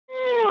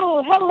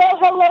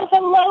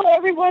Hello,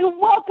 everyone.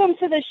 Welcome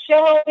to the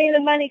show, the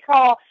Money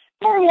Call.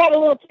 Sorry we had a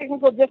little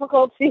technical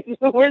difficulties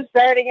when we're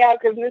starting out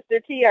because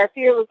Mr. T, our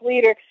fearless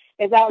leader,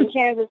 is out in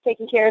Kansas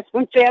taking care of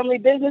some family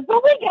business.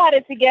 But we got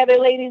it together,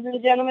 ladies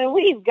and gentlemen.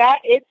 We've got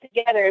it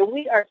together, and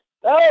we are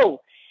so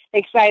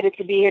excited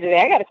to be here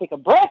today. I got to take a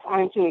breath.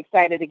 I'm too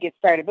excited to get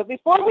started. But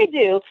before we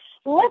do,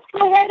 let's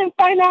go ahead and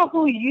find out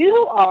who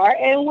you are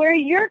and where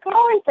you're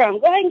calling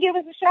from. Go ahead and give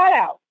us a shout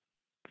out.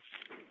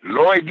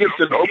 Lloyd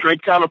Gibson,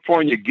 Oakland,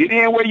 California. Get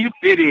in where you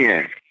fit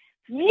in.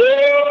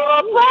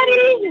 Yeah,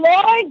 buddy.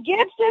 Lloyd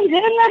Gibson's in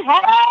the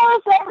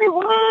house.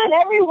 Everyone,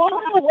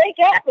 wake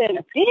up and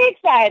be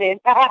excited.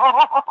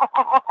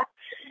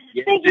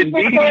 Yes, Thank you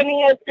for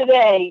joining us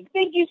today.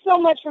 Thank you so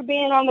much for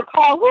being on the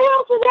call. Who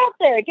else is out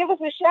there? Give us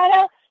a shout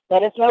out.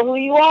 Let us know who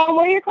you are and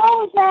where you're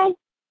calling from.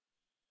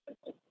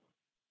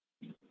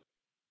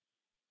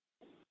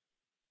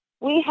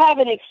 We have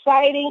an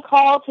exciting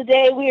call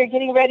today. We are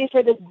getting ready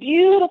for this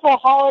beautiful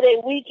holiday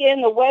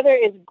weekend. The weather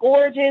is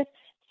gorgeous,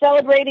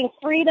 celebrating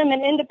freedom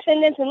and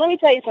independence. And let me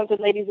tell you something,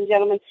 ladies and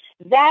gentlemen,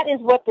 that is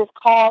what this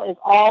call is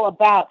all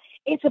about.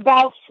 It's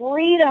about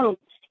freedom.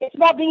 It's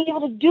about being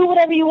able to do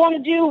whatever you want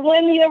to do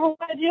when you ever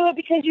want to do it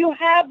because you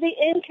have the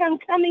income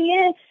coming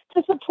in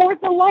to support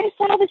the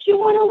lifestyle that you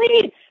want to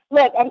lead.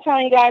 Look, I'm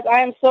telling you guys, I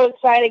am so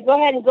excited. Go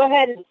ahead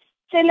and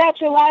send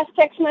out your last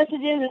text messages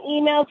and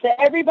emails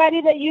to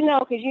everybody that you know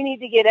because you need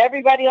to get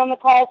everybody on the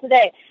call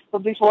today. But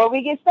before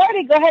we get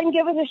started, go ahead and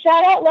give us a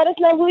shout out. Let us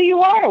know who you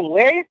are and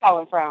where you're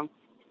calling from.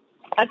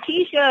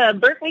 Nikisha,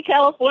 Berkeley,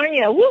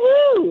 California.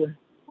 Woohoo!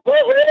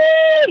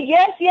 Woohoo!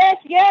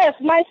 Yes.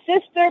 My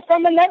sister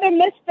from another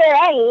mister.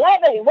 I love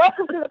it.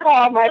 Welcome to the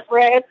call, my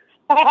friend.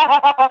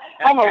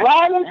 I'm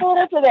arriving for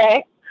it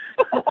today.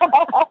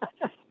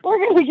 We're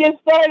going to get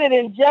started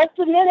in just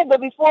a minute,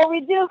 but before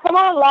we do, come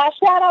on, last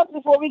shout-out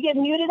before we get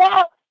muted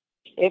out.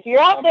 If you're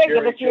out there,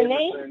 give us your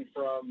name.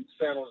 From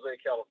San Jose,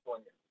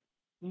 California.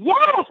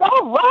 Yes,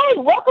 all right.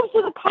 Welcome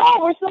to the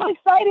call. We're so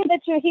excited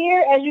that you're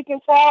here. As you can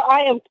tell,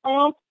 I am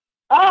pumped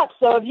up.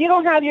 So if you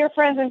don't have your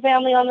friends and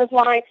family on this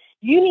line,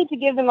 you need to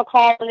give them a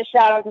call and a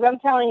shout-out because I'm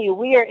telling you,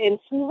 we are in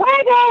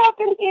swagger up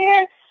in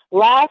here.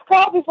 Last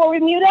call before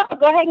we mute up.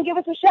 Go ahead and give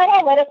us a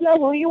shout-out. Let us know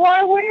who you are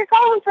and where you're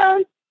calling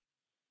from.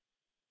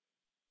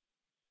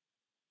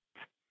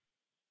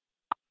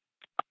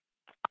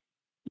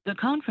 The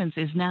conference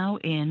is now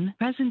in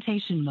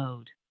presentation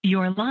mode.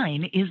 Your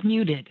line is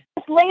muted.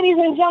 Ladies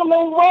and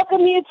gentlemen,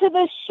 welcome you to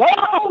the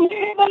show,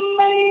 the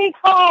Money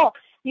Call.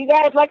 You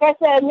guys, like I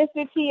said,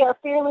 Mr. T, our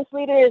fearless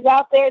leader, is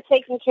out there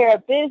taking care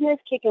of business,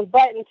 kicking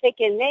butt and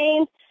taking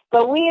names.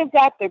 But we have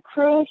got the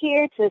crew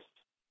here to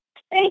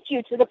take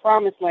you to the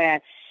promised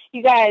land.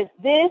 You guys,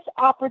 this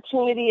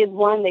opportunity is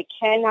one that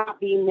cannot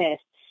be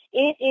missed.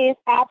 It is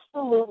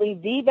absolutely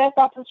the best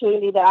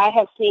opportunity that I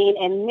have seen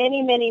in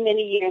many, many,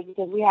 many years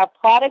because we have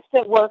products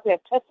that work. We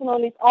have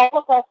testimonies all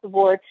across the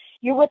board.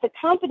 You're with a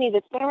company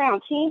that's been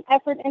around. Team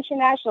Effort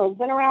International has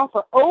been around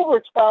for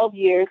over 12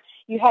 years.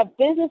 You have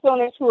business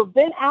owners who have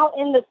been out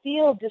in the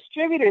field,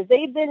 distributors.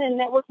 They've been in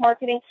network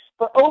marketing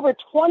for over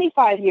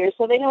 25 years,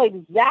 so they know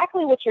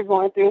exactly what you're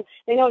going through.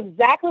 They know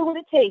exactly what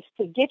it takes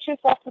to get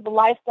yourself to the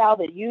lifestyle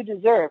that you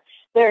deserve.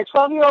 They're a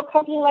 12-year-old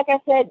company, like I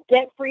said,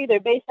 debt-free. They're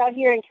based out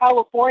here in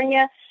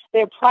California.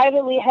 They're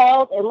privately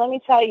held, and let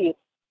me tell you,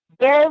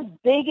 their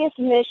biggest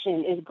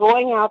mission is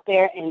going out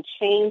there and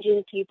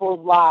changing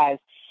people's lives.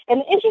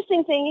 And the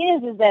interesting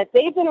thing is that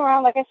they've been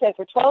around, like I said,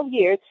 for 12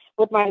 years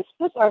with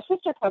our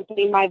sister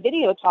company, My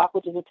Video Talk,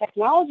 which is a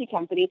technology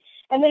company.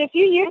 And then a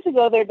few years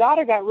ago, their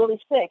daughter got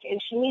really sick,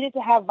 and she needed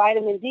to have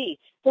vitamin D.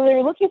 So they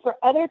were looking for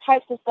other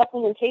types of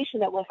supplementation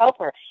that would help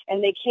her.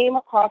 And they came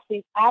across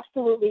these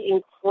absolutely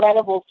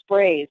incredible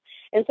sprays.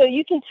 And so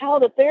you can tell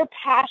that their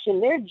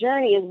passion, their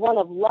journey is one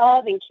of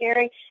love and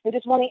caring and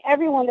just wanting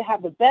everyone to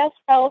have the best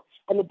health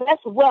and the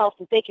best wealth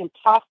that they can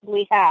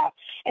possibly have.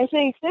 And so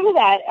instead of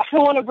that, I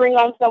want to bring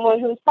on someone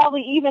who's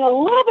probably even a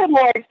little bit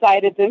more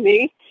excited than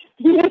me.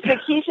 Miss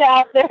Nikisha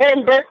out there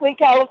in Berkeley,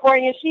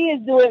 California. She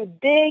is doing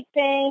big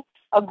things,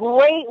 a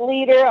great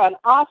leader, an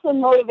awesome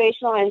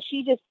motivational, and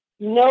she just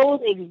knows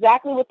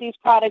exactly what these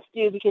products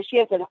do because she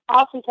has an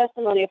awesome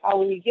testimony of how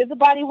when you give the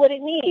body what it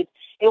needs,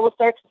 it will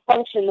start to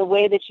function the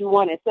way that you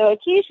want it. So,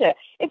 Nikisha,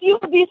 if you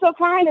would be so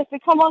kind as to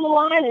come on the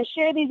line and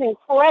share these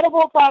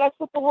incredible products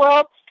with the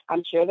world,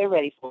 I'm sure they're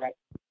ready for it.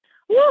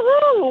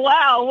 Woohoo!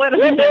 Wow, what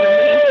an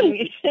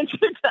amazing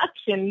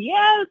introduction.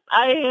 Yes,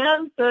 I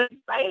am so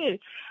excited.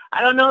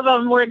 I don't know if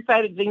I'm more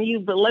excited than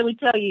you, but let me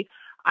tell you,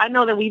 I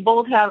know that we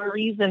both have a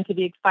reason to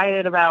be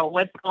excited about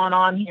what's going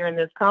on here in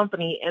this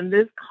company, and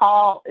this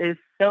call is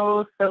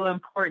so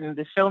important,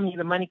 the Show Me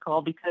the Money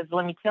call, because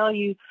let me tell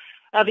you,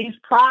 these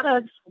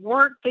products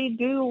work. They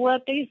do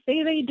what they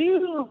say they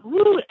do.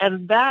 Woo.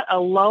 And that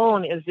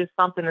alone is just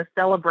something to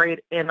celebrate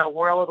in a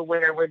world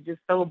where we're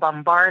just so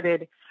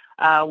bombarded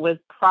with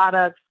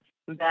products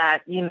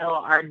that, you know,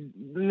 are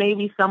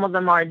maybe some of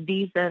them are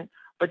decent,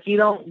 but you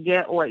don't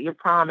get what you're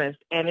promised.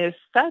 And it's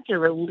such a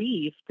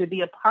relief to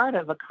be a part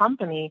of a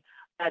company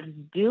that's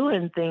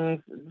doing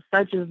things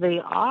such as they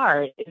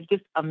are. It's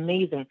just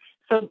amazing.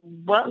 So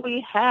what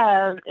we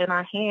have in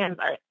our hands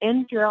are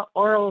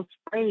intraoral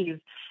sprays.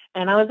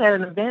 And I was at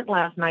an event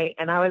last night,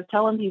 and I was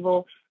telling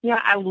people,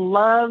 I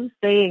love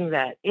saying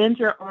that,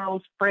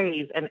 intraoral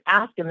sprays, and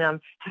asking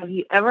them, have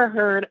you ever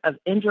heard of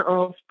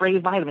intraoral spray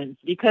vitamins?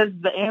 Because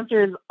the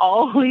answer has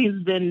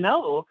always been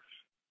no.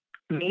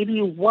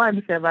 Maybe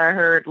once have I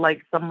heard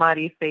like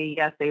somebody say,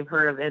 yes, they've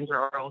heard of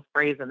intraoral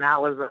sprays, and that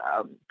was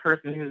a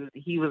person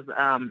he was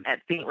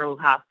at St. Rose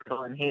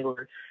Hospital in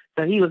Hayward.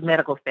 So he was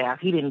medical staff.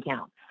 He didn't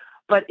count.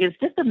 But it's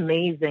just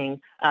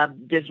amazing,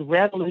 this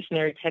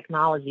revolutionary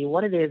technology.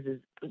 What it is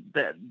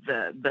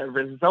the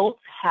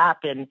results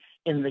happen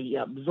in the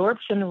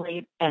absorption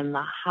rate and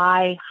the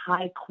high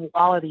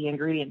quality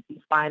ingredients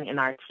you find in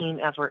our team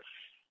effort,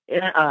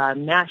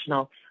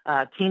 national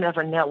team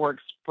effort network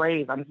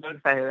sprays. I'm so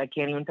excited I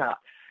can't even talk.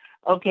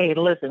 Okay,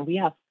 listen, we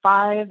have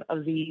 5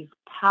 of these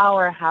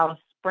powerhouse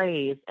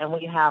sprays, and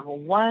we have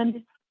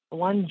one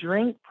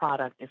drink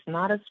product. It's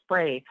not a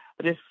spray,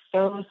 but it's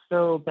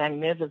so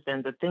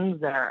magnificent. The things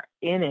that are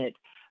in it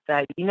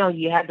that,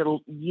 you had to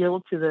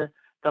yield to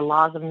the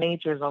laws of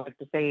nature, as I like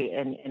to say,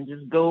 and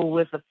just go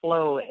with the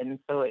flow. And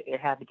so it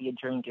had to be a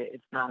drink.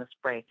 It's not a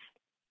spray.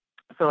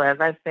 So as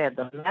I said,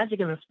 the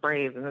magic in the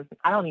sprays, and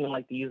I don't even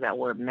like to use that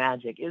word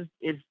magic,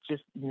 is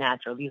just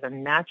natural. These are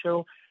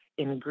natural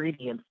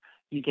ingredients.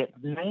 You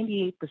get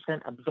 98%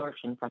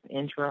 absorption from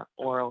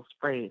intraoral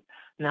sprays.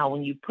 Now,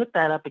 when you put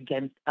that up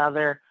against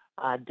other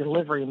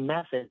delivery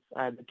methods,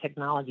 the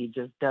technology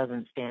just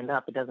doesn't stand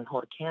up. It doesn't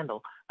hold a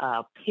candle.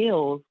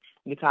 Pills,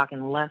 you're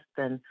talking less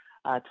than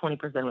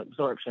 20%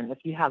 absorption. If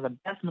you have the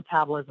best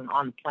metabolism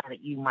on the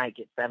planet, you might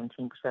get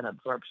 17%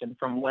 absorption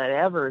from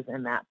whatever's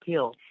in that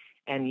pill.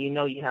 And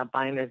you have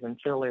binders and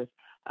fillers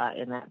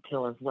in that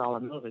pill as well,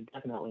 and those are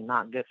definitely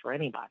not good for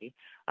anybody.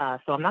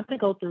 So I'm not going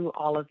to go through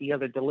all of the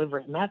other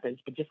delivery methods,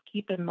 but just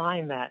keep in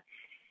mind that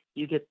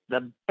you get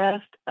the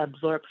best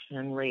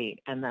absorption rate,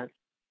 and that's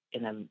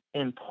an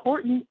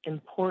important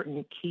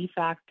key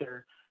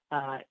factor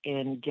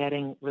in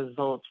getting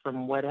results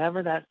from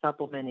whatever that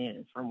supplement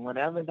is, from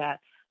whatever that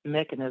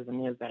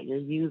mechanism is that you're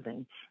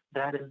using.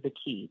 That is the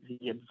key,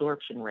 the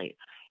absorption rate.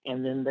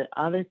 And then the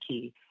other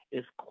key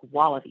is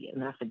quality,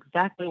 and that's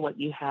exactly what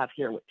you have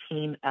here with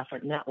Team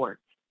Effort Network.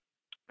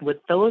 With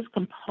those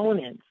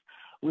components,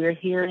 we're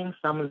hearing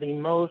some of the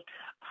most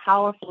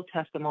powerful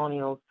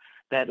testimonials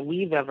that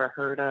we've ever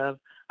heard of.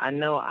 I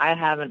know I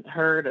haven't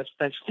heard of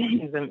such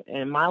things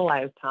in my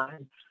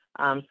lifetime.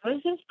 So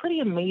it's just pretty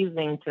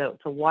amazing to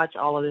watch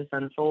all of this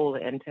unfold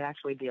and to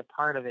actually be a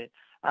part of it.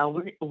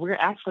 We're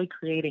actually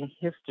creating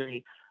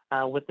history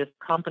with this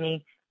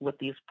company, with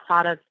these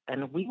products,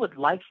 and we would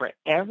like for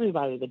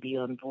everybody to be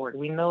on board.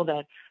 We know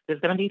that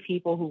there's going to be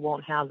people who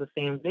won't have the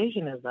same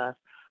vision as us,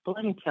 but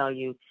let me tell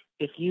you,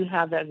 if you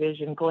have that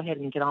vision, go ahead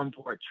and get on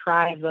board.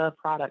 Try the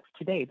products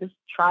today. Just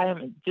try them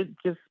and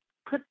just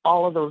put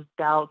all of those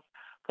doubts,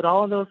 put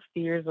all of those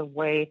fears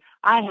away.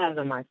 I have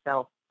them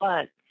myself,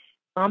 but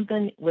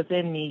something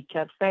within me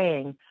kept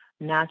saying,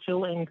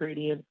 natural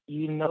ingredients,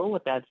 you know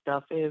what that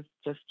stuff is,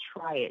 just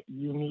try it.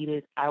 You need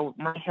it.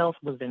 My health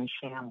was in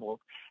shambles.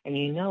 And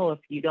if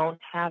you don't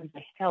have the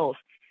health,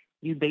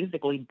 you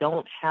basically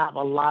don't have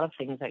a lot of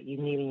things that you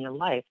need in your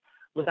life.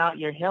 Without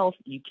your health,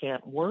 you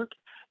can't work,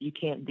 you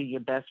can't do your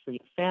best for your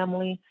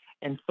family,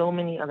 and so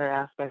many other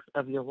aspects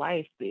of your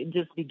life. It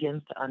just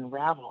begins to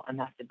unravel, and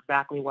that's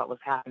exactly what was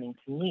happening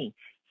to me.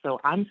 So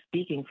I'm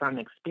speaking from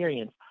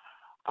experience.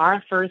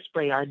 Our first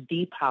spray, our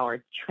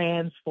D-Power,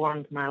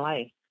 transformed my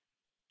life.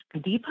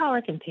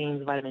 D-Power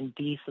contains vitamin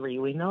D3.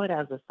 We know it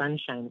as a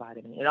sunshine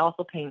vitamin. It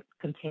also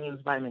contains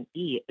vitamin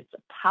E. It's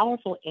a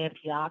powerful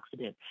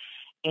antioxidant.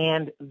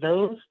 And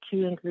those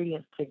two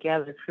ingredients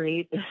together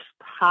create this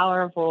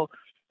powerful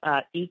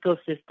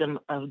ecosystem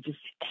of just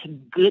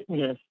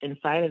goodness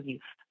inside of you.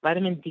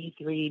 Vitamin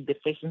D3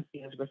 deficiency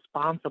is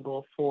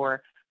responsible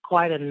for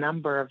quite a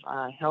number of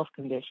health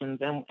conditions,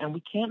 and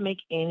we can't make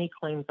any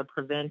claims of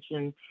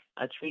prevention,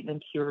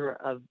 treatment, cure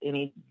of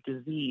any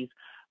disease.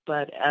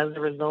 But as a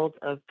result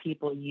of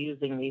people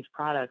using these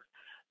products,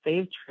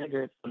 they've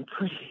triggered some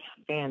pretty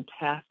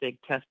fantastic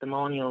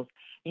testimonials.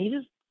 And you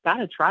just got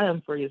to try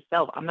them for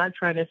yourself. I'm not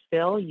trying to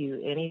sell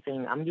you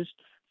anything. I'm just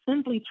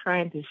simply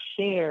trying to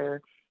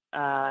share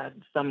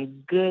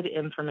some good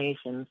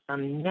information,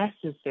 some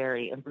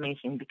necessary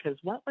information, because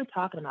what we're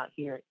talking about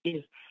here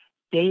is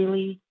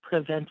daily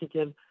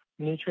preventative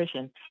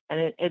nutrition.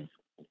 And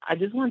I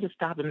just wanted to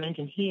stop and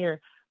mention here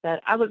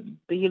that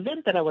the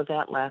event that I was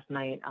at last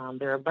night,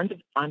 there were a bunch of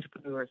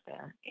entrepreneurs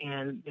there,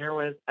 and there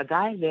was a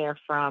guy there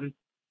from,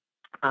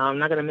 I'm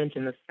not going to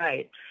mention the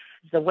site,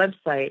 the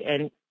website,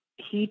 and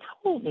he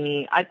told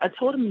me, I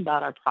told him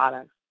about our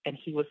products, and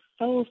he was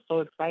so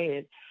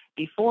excited.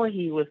 Before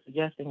he was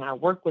suggesting I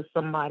work with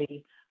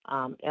somebody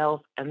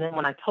else, and then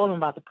when I told him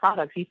about the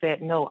products, he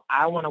said, no,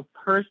 I want to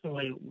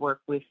personally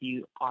work with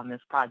you on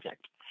this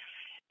project.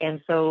 And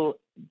so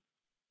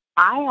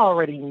I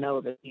already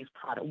know that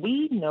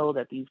we know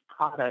that these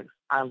products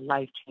are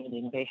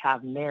life-changing. They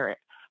have merit.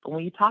 But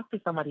when you talk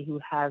to somebody who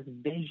has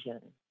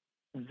vision,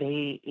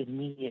 they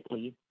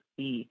immediately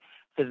see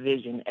the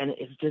vision. And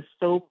it's just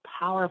so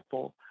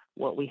powerful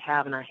what we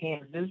have in our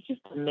hands. It's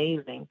just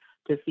amazing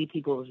to see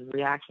people's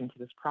reaction to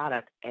this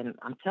product. And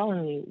I'm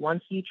telling you,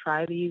 once you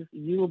try these,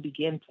 you will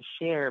begin to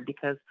share,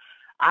 because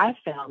I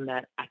found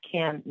that I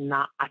can't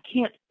not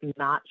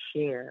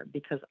share,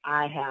 because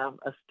I have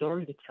a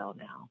story to tell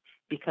now,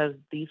 because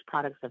these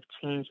products have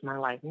changed my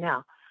life.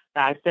 Now,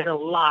 I said a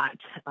lot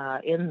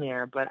in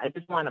there, but I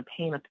just want to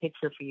paint a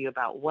picture for you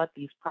about what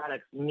these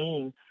products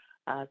mean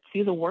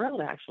to the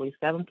world. Actually,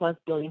 7+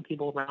 billion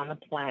people around the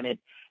planet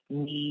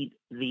need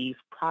these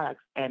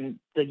products. And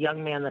the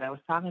young man that I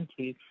was talking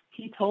to,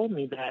 he told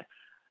me that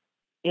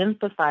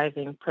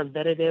emphasizing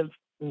preventative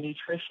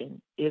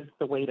nutrition is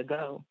the way to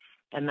go.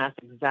 And that's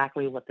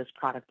exactly what this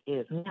product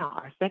is. Now,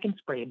 our second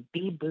spray,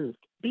 B Boost.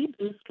 B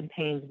Boost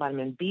contains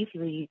vitamin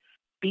B3,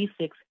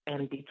 B6,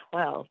 and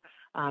B12.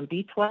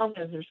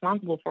 B12 is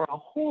responsible for a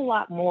whole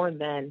lot more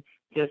than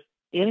just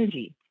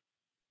energy.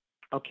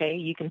 Okay,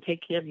 you can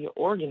take care of your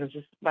organs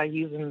just by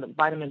using the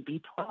vitamin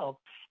B12,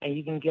 and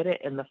you can get it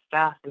in the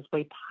fastest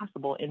way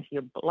possible into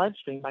your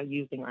bloodstream by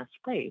using our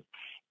sprays.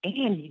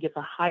 And you get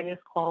the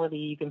highest quality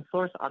you can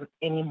source on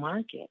any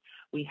market.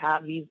 We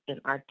have these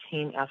in our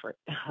team effort,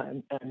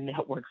 and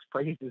network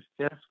sprays is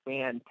just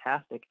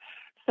fantastic.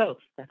 So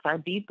that's our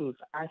B Boost.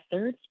 Our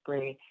third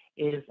spray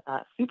is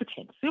Super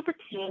 10. Super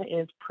 10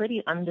 is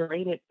pretty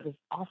underrated, but it's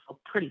also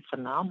pretty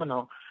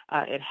phenomenal.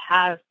 It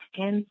has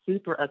 10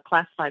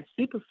 classified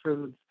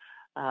superfoods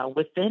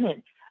within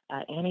it,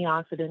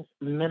 antioxidants,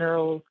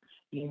 minerals,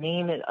 you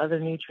name it, other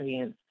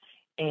nutrients.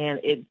 And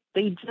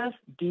they just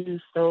do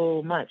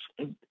so much.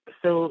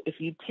 So if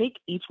you take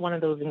each one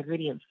of those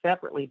ingredients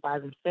separately by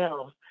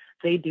themselves,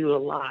 they do a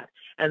lot.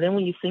 And then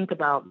when you think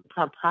about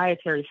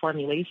proprietary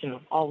formulation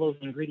of all those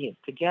ingredients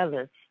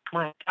together,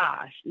 my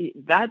gosh,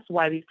 that's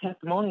why these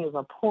testimonials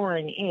are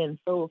pouring in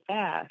so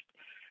fast,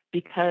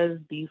 because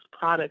these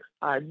products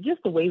are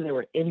just the way they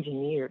were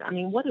engineered. I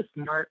mean, what a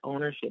smart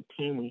ownership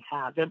team we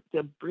have.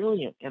 They're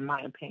brilliant, in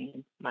my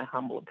opinion, my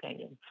humble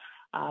opinion.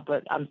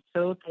 But I'm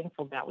so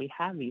thankful that we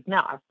have these.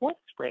 Now, our fourth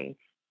spray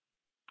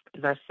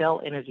is our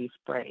Cell Energy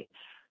spray.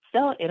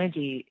 Cell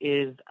Energy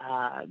is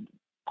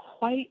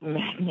quite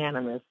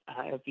magnanimous,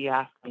 if you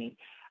ask me.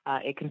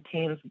 It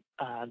contains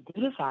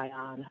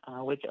glutathione,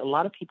 which a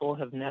lot of people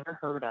have never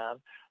heard of,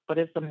 but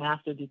it's a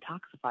master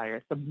detoxifier.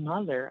 It's the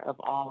mother of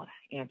all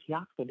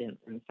antioxidants,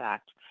 in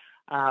fact.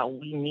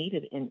 We need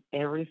it in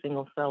every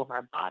single cell of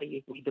our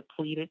body. We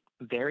deplete it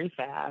very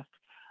fast.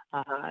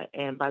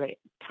 And by the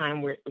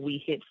time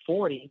we hit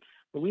 40,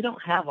 we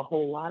don't have a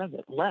whole lot of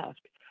it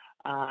left.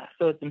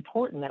 So it's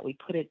important that we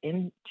put it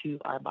into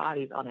our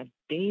bodies on a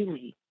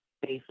daily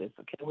basis.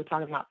 Okay, we're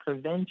talking about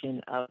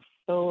prevention of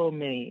so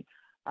many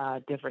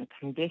different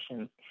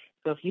conditions.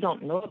 So if you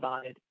don't know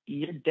about it,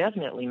 you're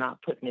definitely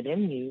not putting it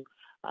in you.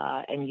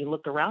 And you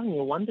look around and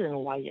you're wondering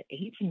why you're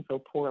aging so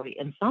poorly.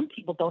 And some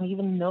people don't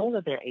even know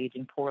that they're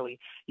aging poorly.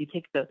 You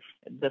take the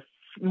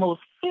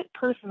most fit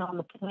person on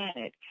the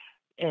planet,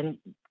 and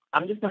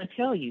I'm just going to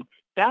tell you,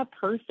 that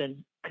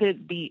person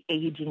could be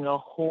aging a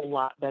whole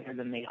lot better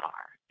than they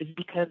are. It's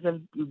because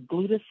of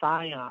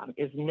glutathione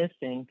is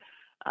missing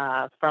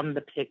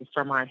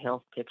from our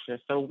health picture.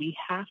 So we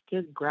have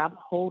to grab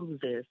hold of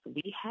this.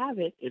 We have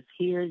it. It's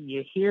here.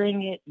 You're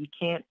hearing it. You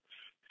can't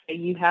say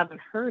you haven't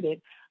heard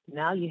it.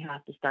 Now you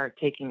have to start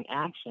taking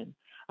action.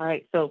 All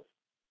right. So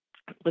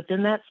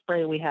within that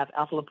spray, we have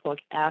alpha-lipoic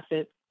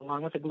acid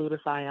along with the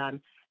glutathione,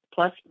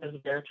 plus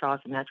resveratrol,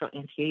 a natural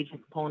anti-aging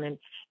component,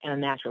 and a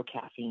natural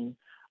caffeine.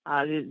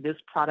 This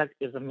product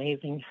is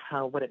amazing.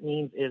 What it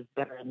means is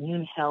better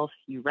immune health.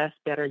 You rest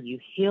better. You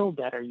heal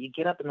better. You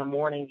get up in the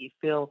morning. You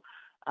feel,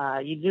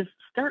 you just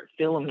start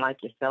feeling like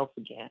yourself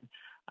again.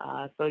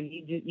 So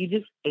you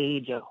just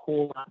age a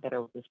whole lot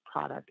better with this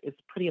product. It's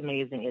pretty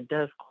amazing. It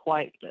does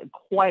quite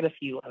a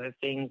few other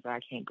things that I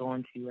can't go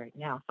into right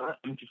now. So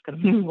I'm just going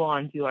to move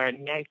on to our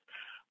next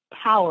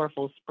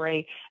powerful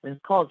spray, and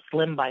it's called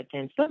Slim by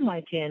 10. Slim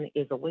by 10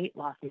 is a weight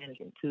loss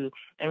management tool.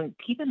 And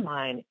keep in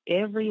mind,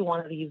 every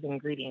one of these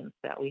ingredients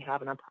that we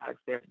have in our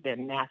products, they're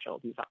natural.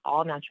 These are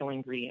all natural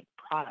ingredient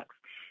products.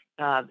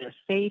 They're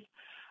safe,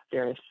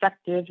 they're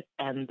effective,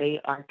 and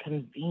they are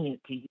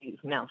convenient to use.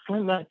 Now,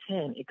 Slim by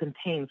 10, it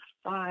contains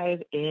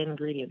 5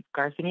 ingredients: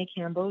 Garcinia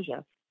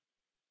cambogia,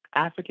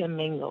 African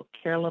mango,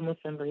 Carola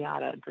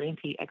muscimbriata, green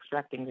tea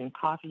extract, and green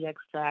coffee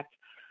extract.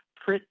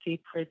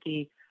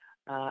 Pretty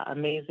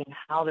amazing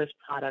how this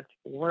product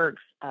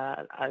works.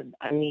 I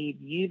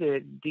need you to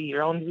do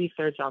your own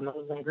research on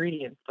those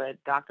ingredients,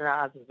 but Dr.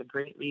 Oz is a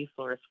great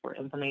resource for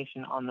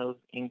information on those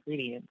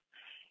ingredients.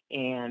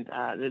 And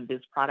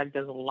this product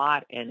does a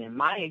lot, and in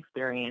my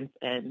experience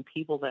and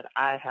people that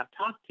I have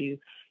talked to,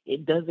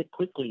 it does it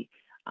quickly.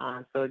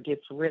 So it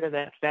gets rid of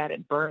that fat,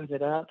 it burns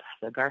it up.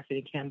 The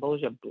Garcinia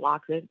cambogia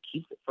blocks it,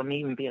 keeps it from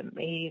even being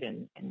made,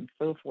 and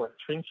so forth.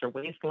 Shrinks your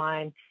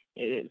waistline.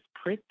 It is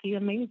pretty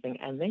amazing.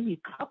 And then you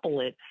couple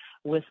it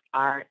with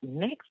our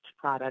next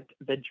product,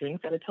 the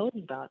drink that I told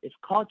you about. It's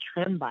called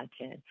Trim by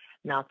 10.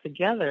 Now,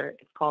 together,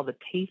 it's called the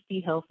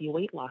Tasty Healthy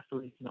Weight Loss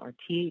Solution, or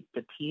the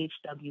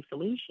THW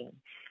solution.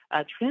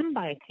 Trim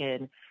by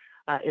 10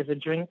 is a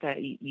drink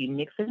that you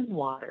mix it in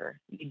water,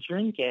 you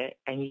drink it,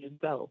 and you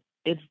go.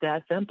 It's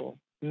that simple.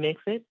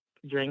 Mix it,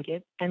 drink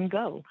it, and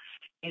go.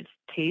 It's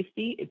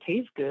tasty. It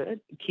tastes good.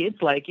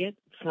 Kids like it.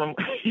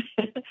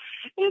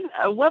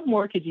 What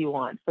more could you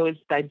want? So it's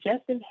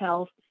digestive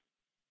health,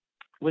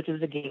 which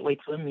is a gateway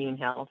to immune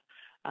health.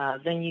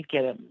 Then you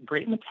get a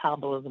great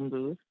metabolism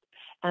boost,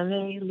 and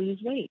then you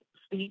lose weight.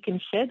 So you can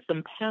shed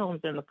some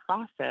pounds in the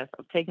process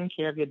of taking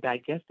care of your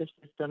digestive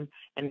system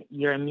and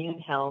your immune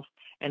health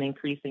and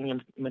increasing your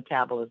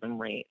metabolism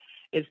rate.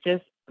 It's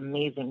just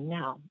amazing.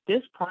 Now,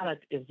 this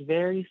product is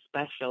very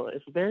special.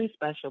 It's very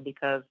special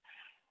because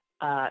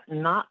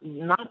not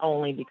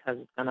only because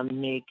it's going to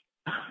make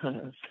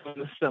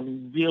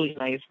some really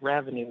nice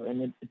revenue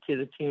and to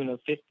the tune of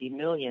 $50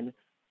 million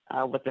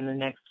within the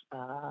next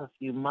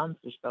few months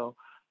or so,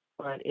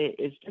 but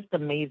it's just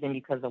amazing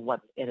because of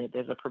what's in it.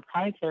 There's a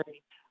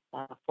proprietary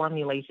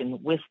formulation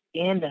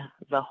within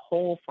the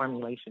whole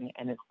formulation,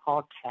 and it's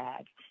called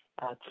TAG,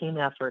 Team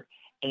Effort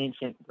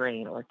Ancient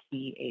Grain, or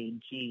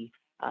TAG.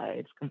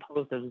 It's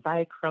composed of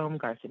Zychrome,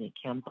 Garcinia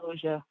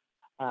cambogia.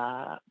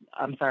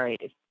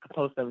 It's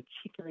composed of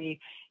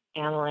chicory,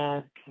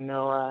 amaranth,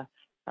 quinoa,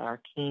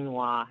 or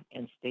quinoa,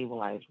 and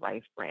stabilized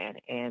rice bran.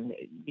 And,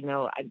 you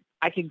know,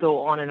 I could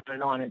go on and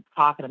on and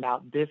talking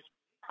about this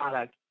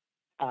product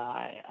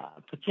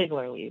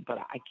particularly, but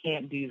I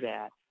can't do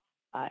that.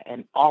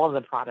 And all of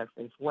the products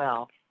as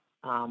well.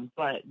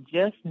 But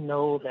just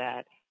know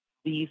that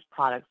these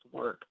products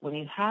work. When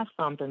you have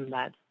something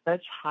that's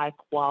such high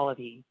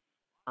quality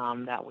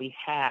that we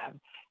have,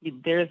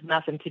 there's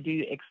nothing to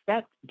do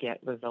except get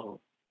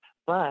results.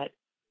 But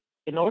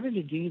in order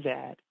to do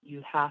that,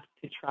 you have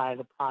to try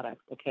the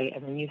products, okay?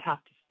 And then you have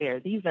to share.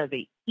 These are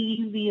the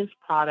easiest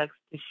products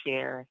to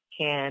share,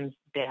 hands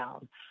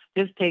down.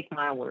 Just take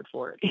my word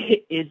for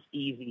it. It's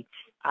easy.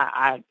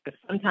 I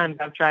sometimes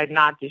I've tried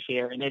not to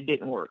share and it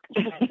didn't work.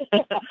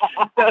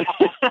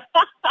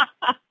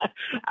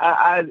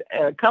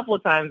 A couple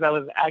of times I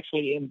was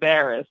actually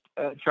embarrassed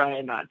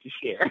trying not to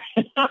share.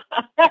 And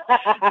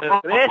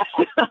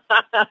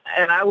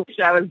I wish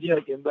I was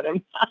joking, but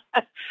I'm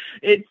not.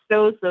 It's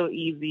so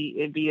easy.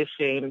 It'd be a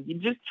shame. You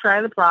just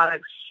try the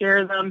products,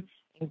 share them,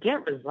 and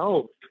get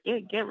results.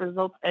 Get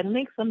results and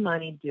make some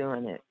money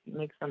doing it.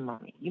 Make some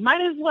money. You might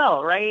as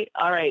well, right?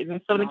 All right.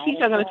 And so,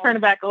 Nikisha, I'm going to turn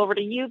it back over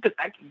to you because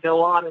I can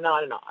go on and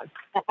on and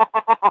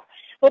on.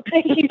 Well,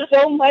 thank you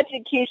so much,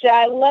 Nikisha.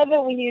 I love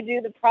it when you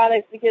do the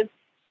products because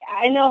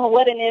I know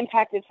what an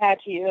impact it's had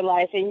to your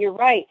life. And you're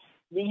right.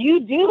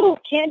 You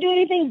can't do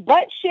anything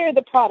but share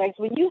the products.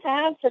 When you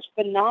have such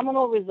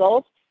phenomenal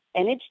results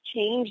and it's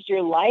changed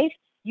your life,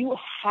 you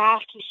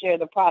have to share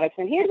the products.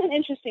 And here's an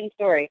interesting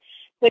story.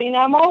 So,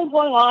 I'm always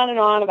going on and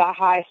on about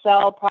how I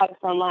sell products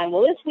online.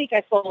 Well, this week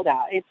I sold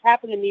out. It's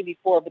happened to me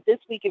before, but this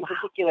week in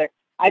particular,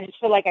 I just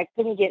feel like I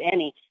couldn't get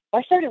any. So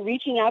I started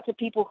reaching out to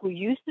people who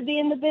used to be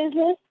in the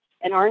business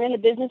and aren't in the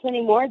business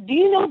anymore. Do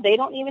you know they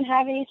don't even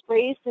have any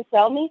sprays to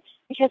sell me?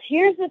 Because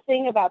here's the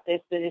thing about this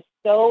that is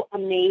so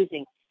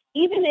amazing.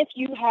 Even if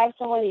you have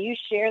someone and you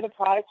share the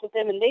products with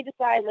them and they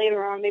decide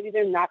later on maybe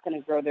they're not going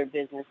to grow their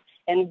business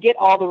and get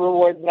all the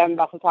rewards that I'm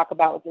about to talk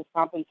about with this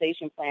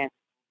compensation plan,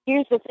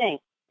 here's the thing.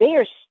 They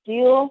are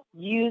still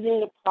using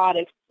the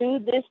products to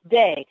this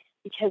day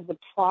because the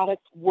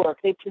products work.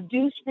 They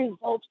produce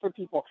results for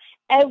people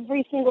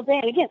every single day.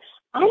 And again,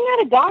 I'm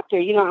not a doctor.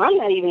 I'm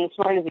not even as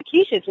smart as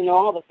Nikisha to know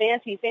all the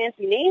fancy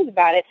names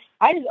about it.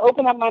 I just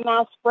open up my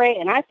mouth, spray,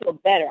 and I feel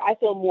better. I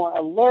feel more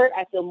alert.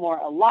 I feel more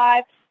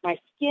alive. My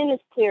skin is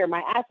clear.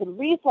 My acid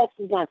reflux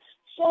is gone.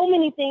 So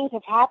many things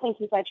have happened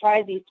since I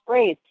tried these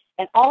sprays.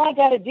 And all I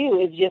got to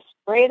do is just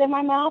spray it in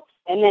my mouth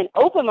and then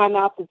open my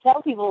mouth to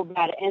tell people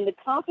about it. And the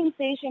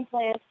compensation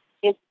plan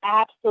is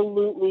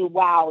absolutely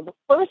wow. The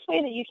first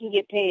way that you can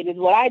get paid is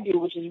what I do,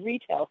 which is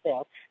retail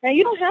sales. Now,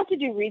 you don't have to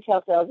do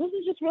retail sales. This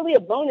is just really a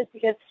bonus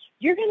because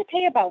you're going to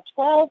pay about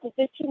 $12 to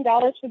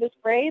 $15 for the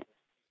sprays.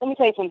 Let me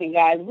tell you something,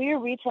 guys. We are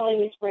retailing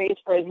these sprays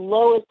for as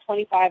low as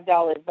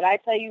 $25. But I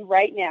tell you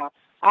right now,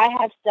 I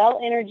have Cell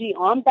Energy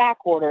on back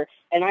order,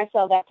 and I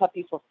sell that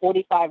puppy for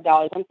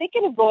 $45. I'm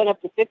thinking of going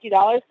up to $50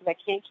 because I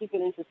can't keep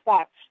it into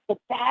stock. But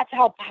that's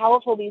how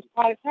powerful these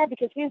products are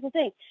because here's the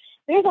thing.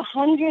 There's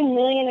 100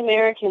 million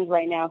Americans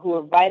right now who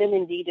are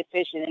vitamin D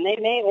deficient, and they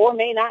may or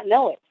may not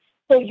know it.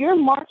 So your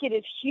market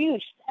is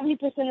huge.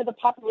 70% of the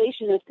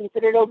population is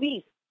considered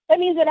obese. That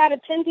means that out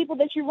of 10 people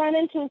that you run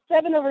into,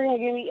 7 of them are going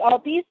to be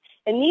obese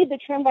and need the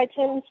Trim by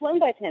 10 and Slim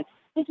by 10.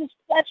 This is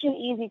such an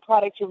easy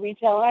product to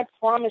retail, and I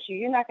promise you,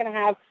 you're not going to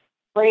have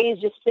sprays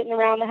just sitting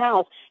around the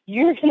house.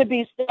 You're going to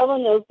be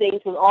selling those things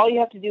because all you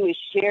have to do is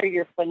share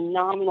your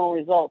phenomenal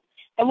results.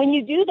 And when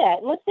you do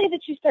that, let's say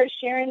that you start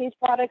sharing these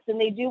products and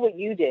they do what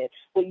you did.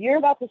 What you're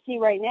about to see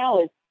right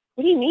now is,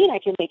 what do you mean I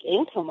can make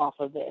income off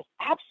of this?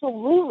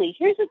 Absolutely.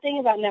 Here's the thing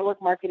about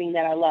network marketing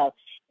that I love.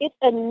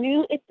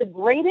 It's the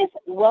greatest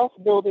wealth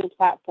building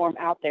platform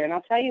out there. And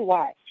I'll tell you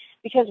why.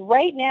 Because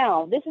right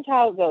now, this is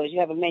how it goes. You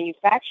have a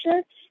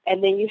manufacturer,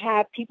 and then you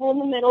have people in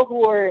the middle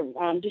who are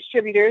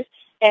distributors,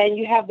 and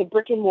you have the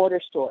brick and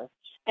mortar store.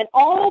 And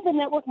all the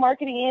network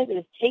marketing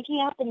is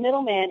taking out the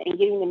middleman and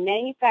getting the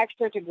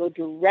manufacturer to go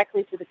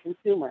directly to the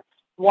consumer.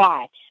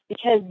 Why?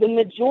 Because the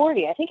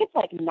majority, I think it's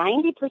like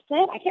 90%,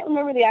 I can't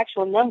remember the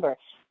actual number,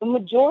 the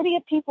majority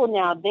of people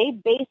now, they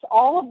base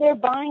all of their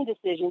buying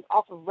decisions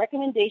off of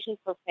recommendations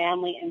for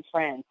family and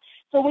friends.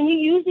 So when you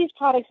use these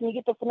products and you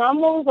get the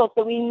phenomenal results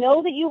that we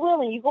know that you will,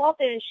 and you go out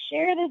there and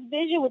share this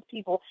vision with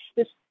people,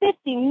 this $50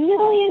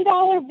 million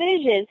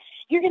vision,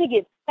 you're going to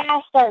get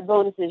fast start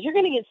bonuses. You're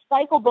going to get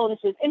cycle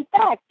bonuses. In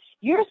fact,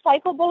 your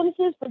cycle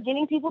bonuses for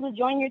getting people to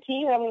join your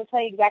team, and I'm going to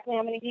tell you exactly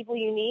how many people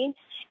you need,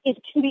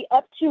 it can be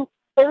up to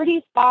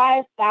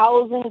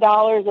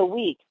 $35,000 a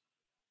week.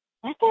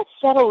 Let that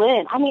settle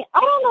in. I mean, I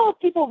don't know if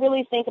people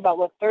really think about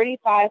what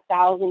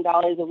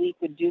 $35,000 a week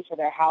would do for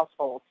their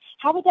household.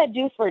 How would that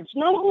do for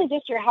not only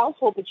just your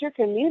household, but your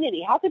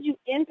community? How could you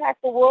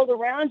impact the world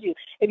around you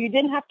if you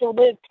didn't have to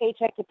live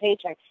paycheck to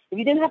paycheck? If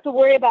you didn't have to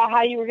worry about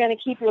how you were going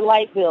to keep your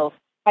light bills,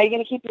 how you're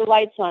going to keep your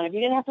lights on? If you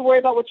didn't have to worry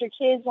about what your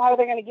kids, how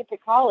they're going to get to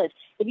college?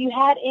 If you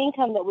had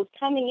income that was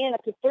coming in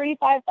up to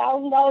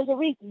 $35,000 a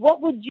week,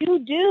 what would you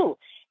do?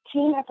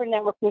 Team Effort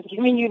Network is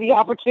giving you the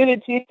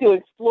opportunity to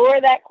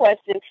explore that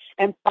question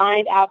and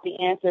find out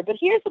the answer. But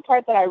here's the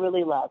part that I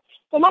really love.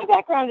 So my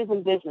background is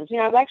in business. You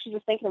know, I was actually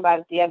just thinking about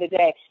it the other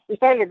day. We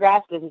started a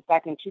grass business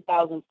back in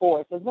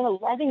 2004. So it's been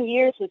 11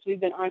 years since we've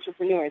been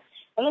entrepreneurs.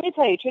 And let me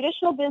tell you,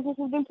 traditional business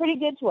has been pretty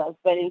good to us.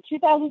 But in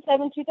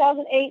 2007,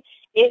 2008,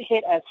 it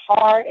hit us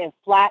hard and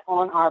flat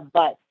on our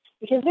butts.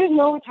 Because there's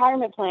no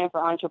retirement plan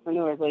for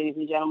entrepreneurs, ladies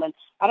and gentlemen.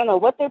 I don't know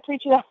what they're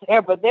preaching out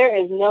there, but there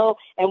is no,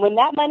 and when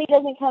that money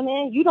doesn't come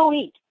in, you don't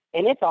eat.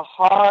 And it's a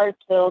hard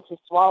pill to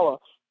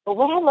swallow. But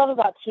what I love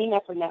about Team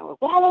Effort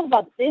Network, what I love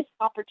about this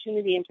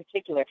opportunity in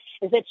particular,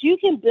 is that you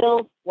can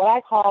build what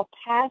I call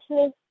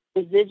passive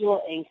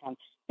residual income.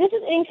 This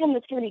is income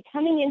that's going to be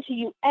coming into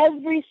you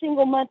every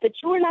single month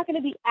that you are not going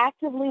to be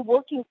actively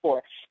working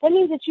for. That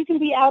means that you can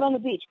be out on the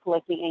beach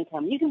collecting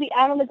income. You can be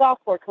out on the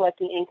golf course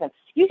collecting income.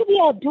 You can be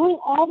out doing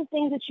all the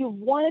things that you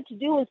wanted to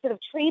do instead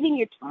of trading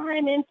your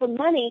time in for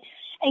money,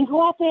 and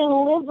go out there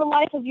and live the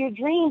life of your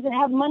dreams and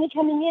have money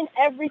coming in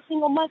every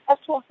single month,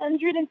 up to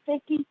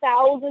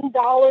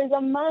 $150,000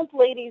 a month,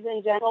 ladies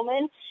and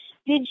gentlemen.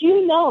 Did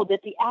you know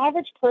that the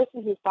average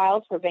person who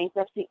filed for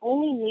bankruptcy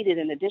only needed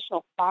an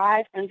additional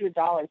 $500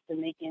 to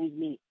make ends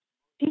meet?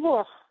 People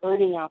are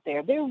hurting out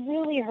there. They're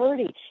really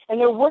hurting,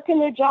 and they're working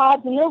their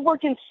jobs, and they're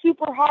working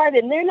super hard,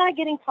 and they're not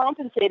getting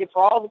compensated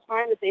for all the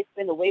time that they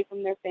spend away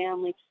from their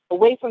family,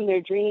 away from their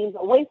dreams,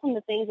 away from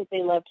the things that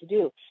they love to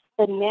do.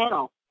 But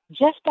now,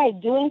 just by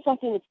doing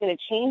something that's going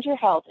to change your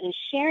health and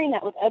sharing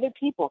that with other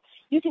people,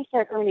 you can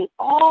start earning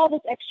all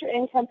this extra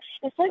income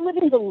and start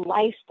living the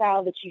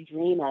lifestyle that you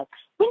dream of.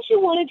 Wouldn't you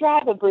want to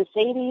drive a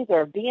Mercedes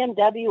or a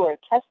BMW or a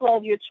Tesla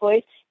of your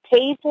choice,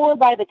 paid for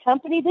by the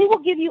company? They will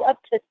give you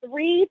up to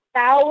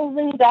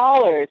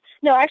 $3,000.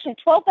 No, actually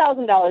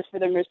 $12,000 for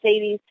the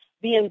Mercedes,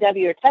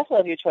 BMW, or Tesla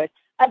of your choice,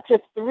 up to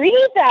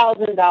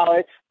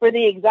 $3,000 for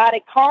the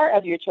exotic car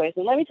of your choice.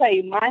 And let me tell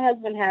you, my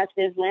husband has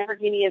his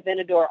Lamborghini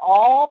Aventador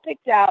all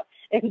picked out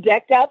and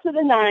decked out to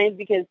the nines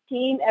because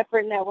Team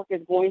Effort Network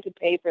is going to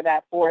pay for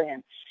that for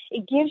him.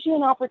 It gives you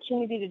an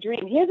opportunity to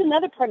dream. Here's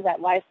another part of that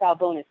lifestyle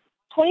bonus,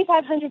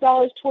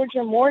 $2,500 towards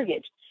your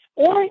mortgage,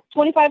 or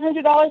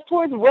 $2,500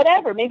 towards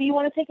whatever. Maybe you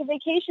want to take a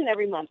vacation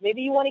every month.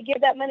 Maybe you want to give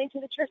that money to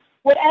the church.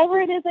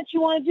 Whatever it is that you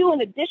want to do,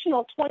 an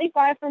additional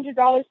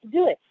 $2,500 to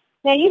do it.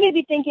 Now, you may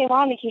be thinking,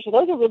 wow, Nikisha,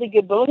 those are really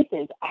good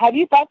bonuses. Have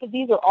you thought that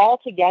these are all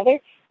together?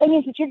 That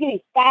means that you're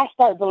getting fast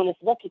start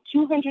bonuses up to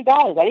 $200.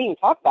 I didn't even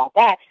talk about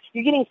that.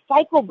 You're getting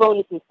cycle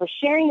bonuses for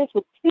sharing this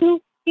with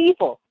 2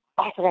 people.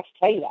 Oh, I forgot to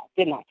tell you that,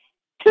 didn't I?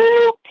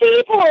 2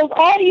 people is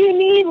all you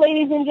need,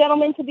 ladies and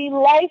gentlemen, to be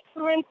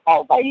lifetime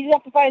qualified. You just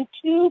have to find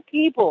 2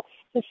 people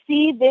to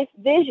see this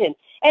vision.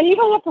 And you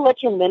don't have to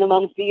let your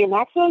minimums be your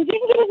maximums. You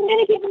can get as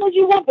many people as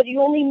you want, but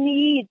you only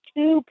need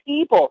 2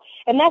 people.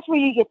 And that's where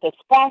you get the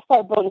fast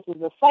start bonuses,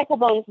 the cycle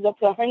bonuses up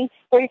to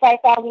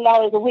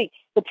 $135,000 a week,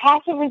 the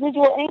passive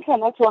residual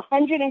income up to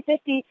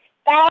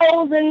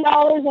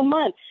 $150,000 a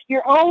month,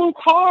 your own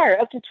car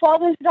up to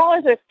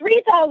 $1,200 or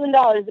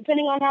 $3,000,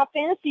 depending on how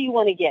fancy you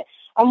want to get,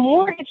 a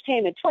mortgage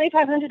payment,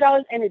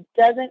 $2,500, and it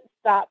doesn't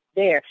stop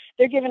there.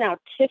 They're giving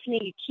out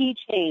Tiffany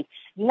keychains,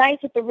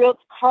 nights at the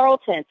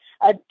Ritz-Carlton,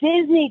 a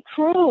Disney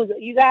cruise.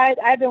 You guys,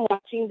 I've been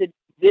watching the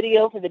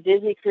video for the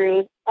Disney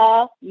cruise.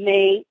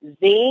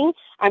 Amazing.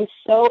 I'm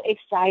so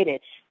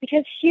excited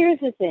because here's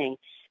the thing.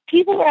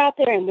 People are out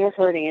there and they're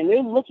hurting and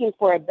they're looking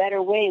for a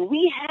better way, and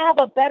we have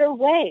a better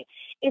way.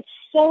 It's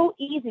so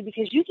easy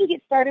because you can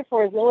get started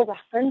for as low as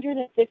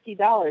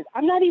 $150.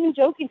 I'm not even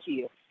joking to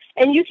you.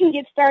 And you can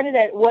get started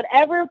at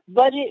whatever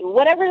budget,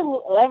 whatever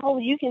level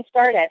you can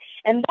start at.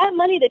 And that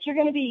money that you're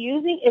going to be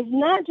using is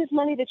not just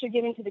money that you're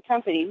giving to the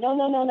company. No,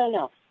 no, no, no,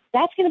 no.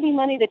 That's going to be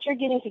money that you're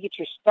getting to get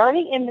your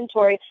starting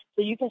inventory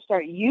so you can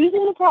start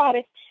using the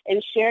products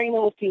and sharing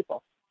them with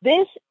people.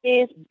 This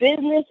is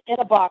business in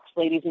a box,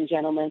 ladies and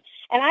gentlemen.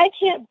 And I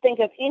can't think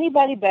of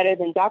anybody better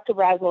than Dr.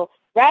 Razzle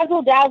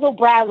Dazzle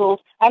Brazzles.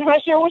 I'm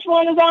not sure which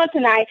one is on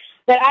tonight,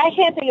 but I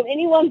can't think of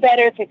anyone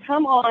better to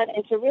come on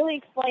and to really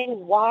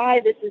explain why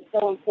this is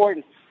so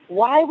important,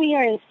 why we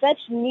are in such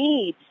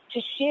need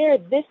to share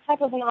this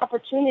type of an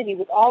opportunity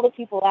with all the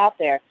people out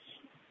there.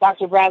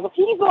 Dr. Brazzle,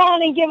 can you go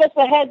on and give us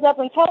a heads up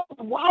and tell us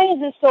why is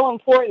this so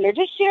important? Or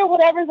just share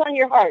whatever's on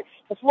your heart.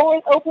 The floor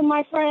is open,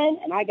 my friend,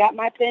 and I got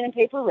my pen and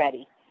paper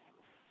ready.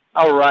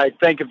 All right.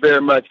 Thank you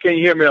very much. Can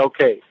you hear me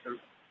okay?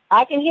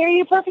 I can hear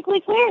you perfectly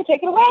clear.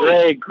 Take it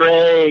away.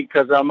 Great,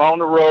 because I'm on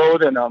the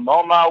road and I'm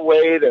on my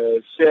way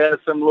to share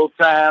some little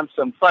time,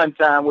 some fun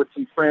time with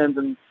some friends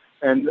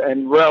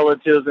and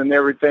relatives and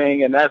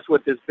everything, and that's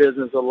what this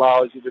business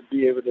allows you to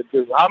be able to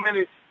do. How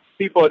many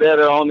people that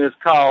are on this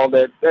call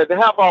that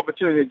have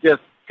opportunity to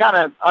just kind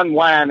of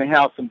unwind and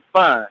have some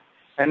fun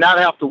and not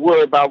have to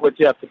worry about what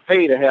you have to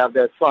pay to have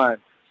that fun?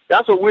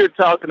 That's what we're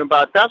talking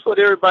about. That's what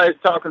everybody's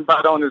talking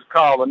about on this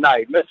call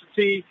tonight. Mr.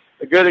 T,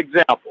 a good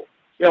example.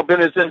 You know, been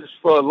in this industry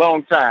for a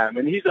long time,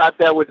 and he's out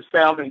there with his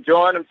family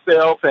enjoying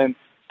himself, and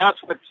that's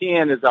what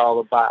 10 is all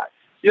about.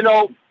 You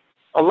know,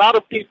 a lot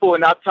of people,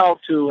 and I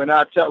talk to, and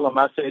I tell them,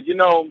 I said, you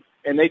know,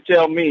 and they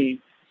tell me,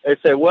 they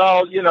say,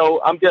 well, you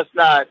know, I'm just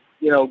not,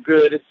 you know,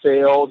 good at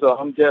sales, or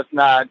I'm just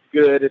not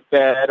good at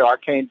that, or I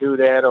can't do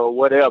that, or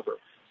whatever.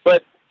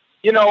 But,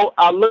 you know,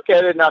 I look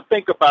at it and I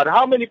think about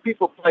how many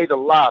people play the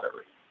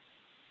lottery.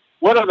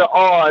 What are the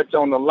odds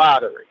on the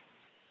lottery?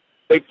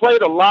 They play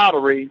the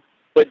lottery,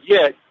 but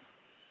yet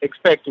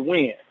expect to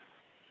win.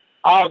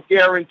 I'll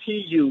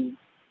guarantee you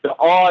the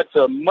odds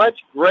are much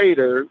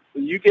greater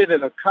when you get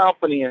in a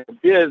company and a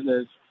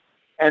business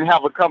and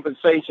have a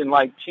compensation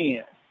like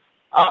 10.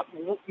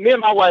 Me and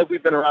my wife,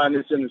 we've been around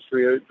this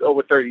industry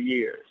over 30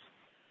 years.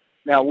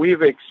 Now, we've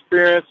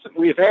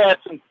had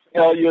some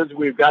failures,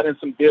 we've got in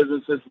some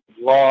businesses,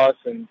 we've lost,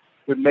 and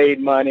we've made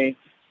money.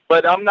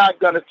 But I'm not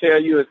going to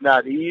tell you it's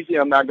not easy.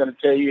 I'm not going to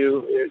tell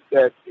you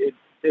that it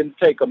didn't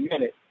take a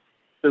minute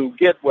to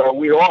get where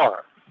we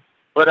are.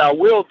 But I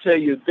will tell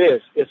you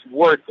this, it's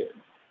worth it.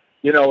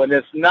 You know, and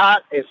it's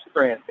not a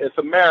sprint, it's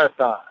a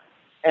marathon.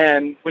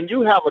 And when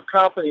you have a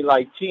company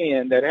like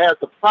 10 that has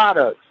the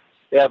products,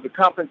 they have the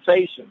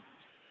compensation,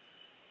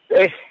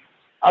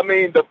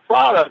 the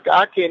product,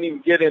 I can't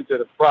even get into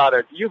the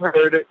product. You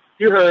heard it.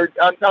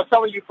 Now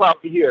some of you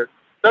probably hear,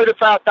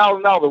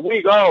 $35,000 a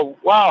week. Oh,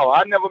 wow,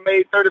 I never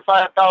made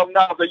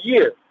 $35,000 a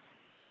year.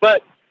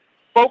 But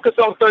focus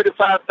on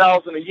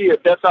 $35,000 a year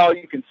if that's all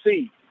you can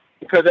see,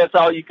 because that's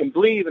all you can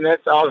believe and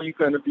that's all you're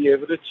going to be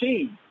able to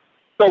achieve.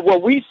 So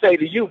what we say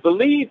to you,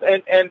 believe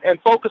and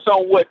focus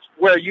on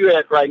where you're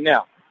at right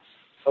now,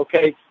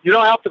 okay? You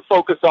don't have to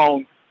focus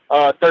on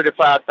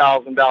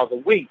 $35,000 a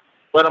week,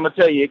 but I'm going to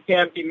tell you, it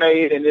can be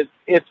made, and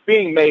it's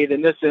being made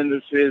in this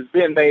industry. It's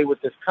being made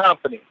with this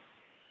company.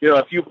 You know,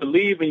 if you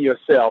believe in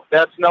yourself,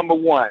 that's number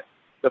one.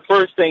 The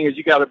first thing is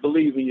you got to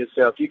believe in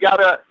yourself. You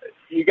gotta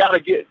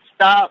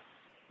stop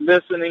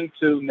listening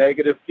to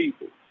negative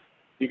people.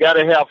 You got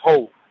to have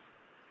hope,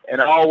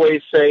 and I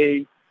always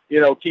say, you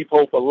know, keep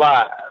hope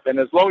alive. And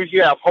as long as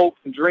you have hope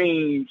and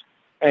dreams,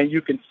 and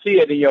you can see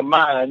it in your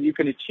mind, you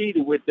can achieve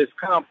it with this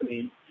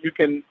company. You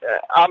can.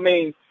 I'm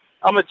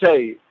gonna tell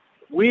you,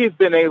 we've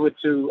been able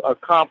to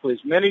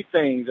accomplish many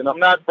things, and I'm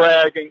not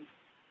bragging.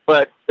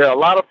 But there are a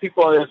lot of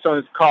people on this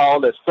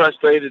call that's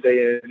frustrated.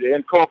 They're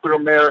in corporate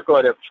America,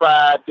 or they've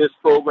tried this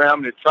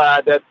program, they've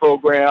tried that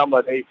program,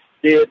 or they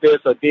did this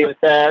or did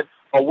that,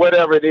 or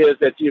whatever it is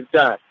that you've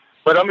done.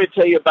 But I'm going to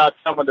tell you about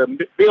some of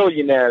the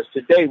billionaires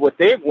today, what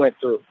they've went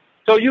through.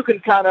 So you can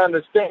kind of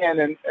understand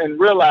and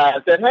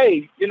realize that,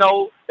 hey, you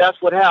know,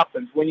 that's what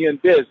happens when you're in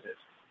business.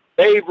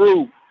 Babe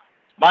Ruth,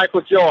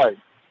 Michael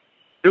Jordan,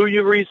 do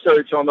your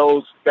research on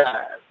those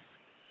guys.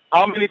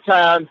 How many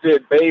times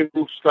did Babe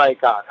Ruth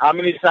strike out? How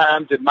many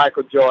times did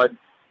Michael Jordan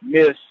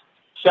miss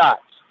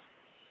shots?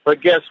 But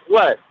guess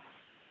what?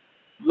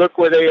 Look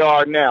where they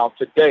are now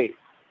today.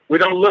 We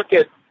don't look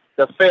at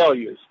the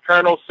failures.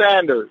 Colonel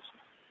Sanders,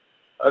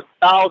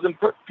 1,000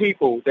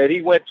 people that he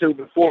went to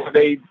before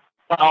they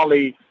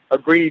finally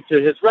agreed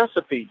to his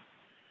recipe.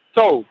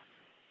 So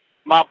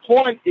my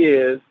point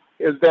is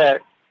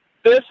that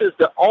this is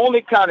the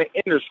only kind of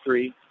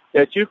industry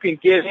that you can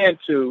get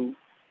into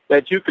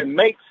that you can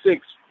make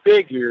six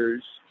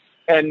figures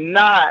and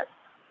not,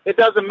 it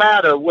doesn't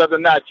matter whether or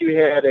not you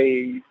had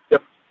you're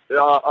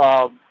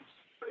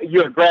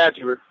a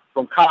graduate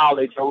from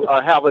college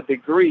or have a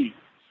degree.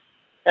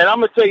 And I'm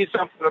going to tell you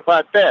something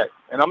about that.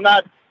 And I'm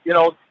not,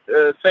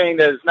 saying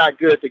that it's not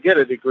good to get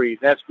a degree.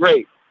 That's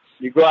great.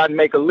 You go out and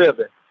make a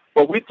living.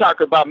 But we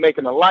talk about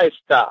making a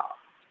lifestyle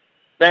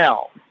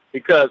now,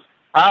 because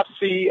I've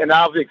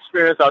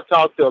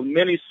talked to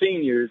many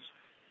seniors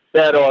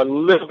that are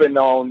living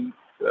on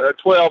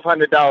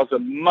 $1,200 a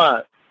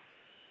month.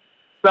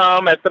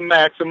 Some at the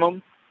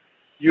maximum,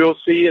 you'll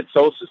see at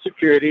Social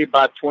Security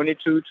about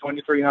 $2,200,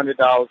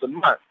 $2,300 a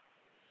month.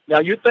 Now,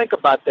 you think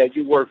about that.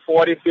 You work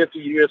 40, 50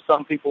 years,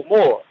 some people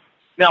more.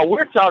 Now,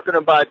 we're talking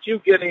about you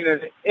getting in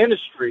an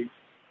industry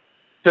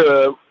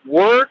to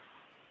work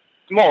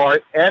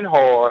smart and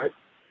hard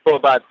for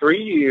about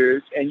 3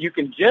 years, and you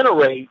can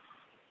generate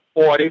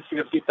 $40,000,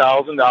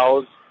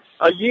 $50,000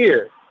 a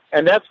year,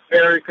 and that's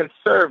very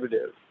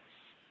conservative.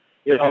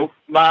 You know,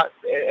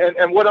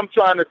 and what I'm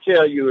trying to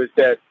tell you is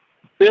that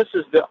this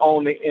is the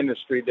only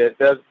industry that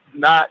does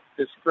not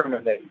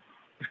discriminate.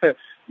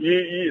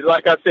 you,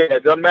 like I said,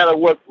 it doesn't matter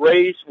what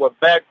race, what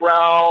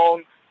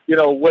background, you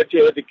know, what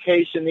your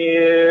education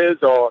is,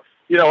 or,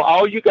 you know,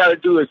 all you got to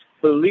do is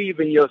believe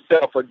in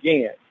yourself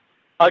again.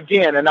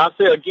 And I'll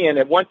say again,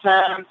 at one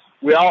time,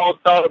 we all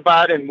thought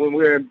about it, and when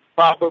we were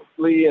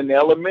probably in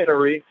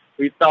elementary,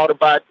 we thought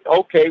about,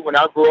 okay, when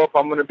I grow up,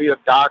 I'm going to be a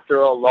doctor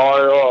or a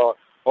lawyer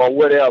or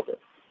whatever.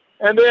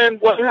 And then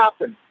what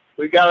happened?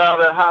 We got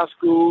out of high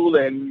school,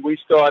 and we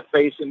started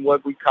facing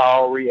what we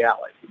call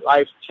reality,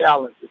 life's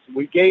challenges.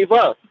 We gave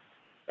up.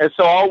 And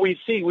so all we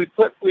see,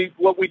 what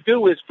we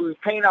do is we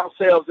paint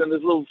ourselves in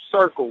this little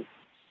circle.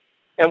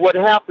 And what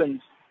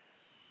happens,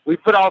 we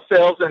put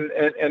ourselves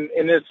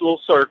in this little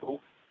circle,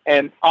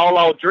 and all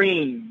our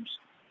dreams,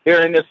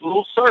 they're in this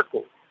little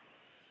circle.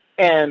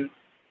 And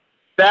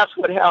that's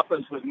what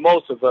happens with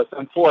most of us,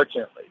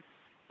 unfortunately.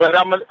 But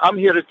I'm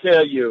here to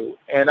tell you,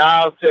 and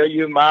I'll tell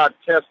you my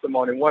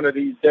testimony one of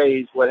these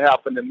days what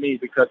happened to me,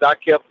 because I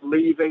kept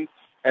believing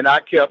and I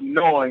kept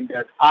knowing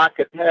that I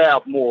could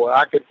have more,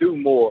 I could do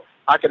more.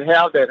 I could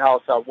have that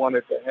house I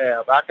wanted to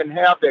have. I can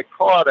have that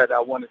car that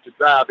I wanted to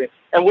drive in.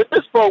 And with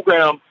this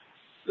program,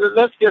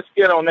 let's just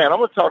get on that. I'm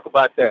going to talk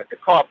about that, the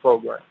car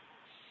program.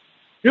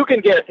 You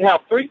can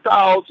have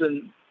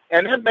 3,000,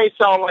 and that may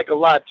sound like a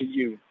lot to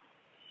you,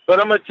 but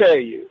I'm going to tell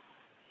you,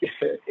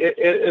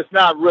 it's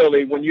not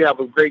really when you have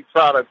a great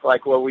product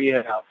like what we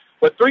have.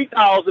 But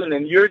 3,000,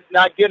 and you're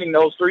not getting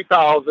those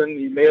 3,000.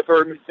 You may have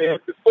heard me say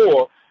it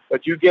before,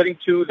 but you're getting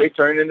 2, they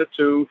turn into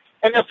 2.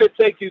 And if it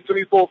takes you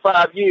 3, 4,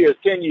 5 years,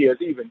 10 years,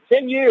 even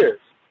 10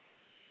 years,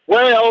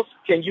 where else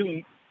can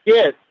you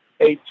get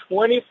a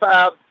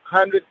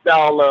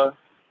 $2,500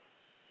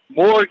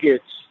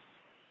 mortgage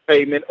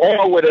payment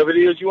or whatever it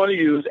is you want to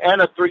use,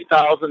 and a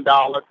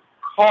 $3,000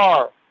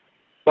 car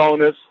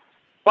bonus?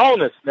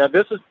 Now,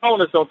 this is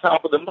bonus on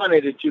top of the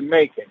money that you're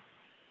making.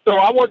 So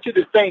I want you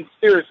to think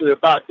seriously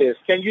about this.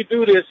 Can you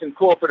do this in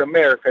corporate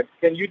America?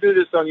 Can you do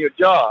this on your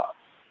job?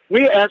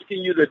 We're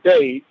asking you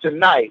today,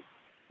 tonight,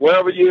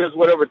 wherever it is,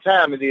 whatever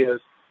time it is,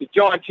 to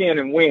join in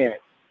and win.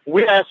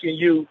 We're asking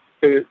you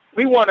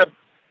we want to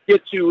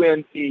get you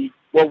in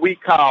what we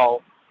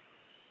call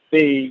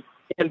the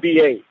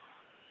NBA.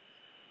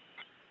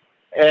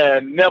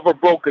 And never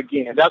broke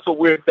again. That's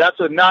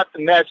not the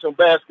National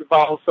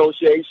Basketball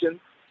Association.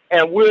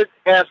 And we're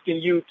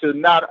asking you to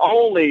not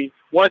only,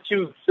 once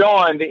you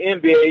join the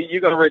NBA, you're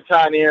going to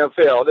retire in the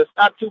NFL. There's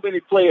not too many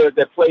players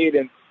that played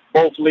in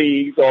both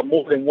leagues or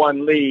more than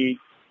one league.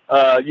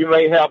 You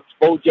may have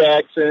Bo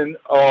Jackson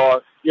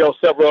or,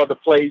 several other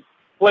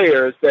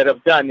players that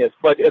have done this.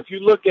 But if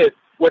you look at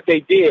what they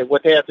did,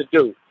 what they had to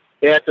do,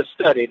 they had to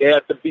study, they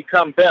had to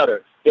become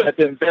better, they had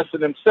to invest in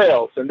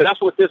themselves. And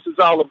that's what this is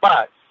all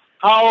about.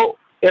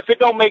 If it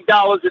don't make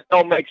dollars, it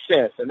don't make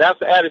sense. And that's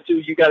the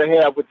attitude you got to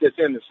have with this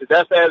industry.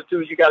 That's the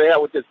attitude you got to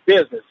have with this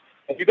business.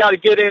 And you got to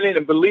get in it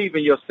and believe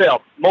in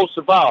yourself, most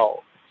of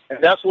all. And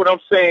that's what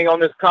I'm saying on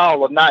this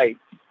call tonight.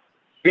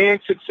 Being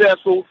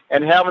successful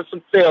and having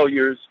some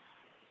failures,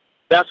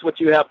 that's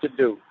what you have to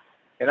do.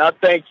 And I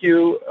thank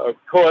you, of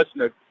course,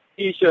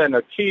 Nikisha and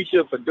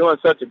Nikisha, for doing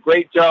such a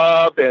great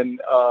job.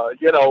 And,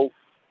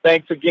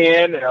 thanks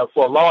again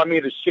for allowing me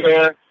to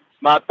share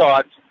my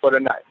thoughts for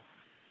tonight.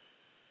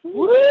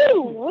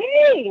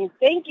 Woo-wee!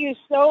 Thank you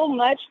so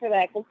much for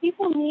that, because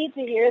people need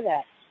to hear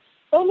that.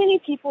 So many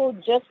people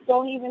just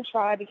don't even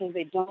try because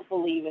they don't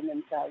believe in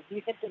themselves.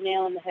 You hit the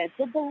nail on the head.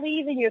 So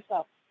believe in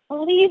yourself.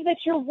 Believe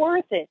that you're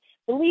worth it.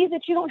 Believe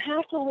that you don't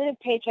have to live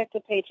paycheck to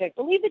paycheck.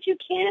 Believe that you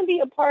can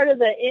be a part of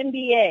the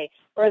NBA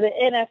or the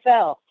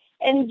NFL.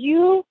 And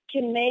you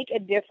can make a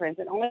difference.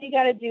 And all you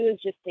got to do is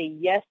just say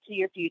yes to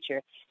your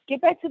future. Get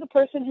back to the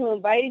person who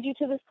invited you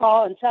to this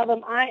call and tell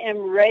them, I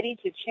am ready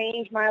to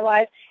change my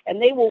life.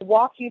 And they will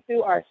walk you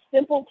through our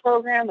simple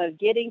program of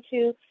getting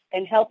to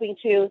and helping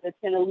to that's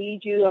going to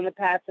lead you on the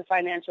path to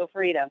financial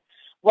freedom.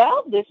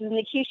 Well, this is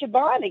Nikisha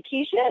Bond,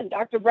 Nikisha and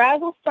Dr.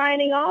 Brazel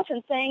signing off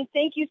and saying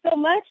thank you so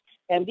much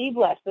and be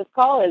blessed. This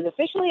call is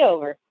officially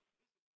over.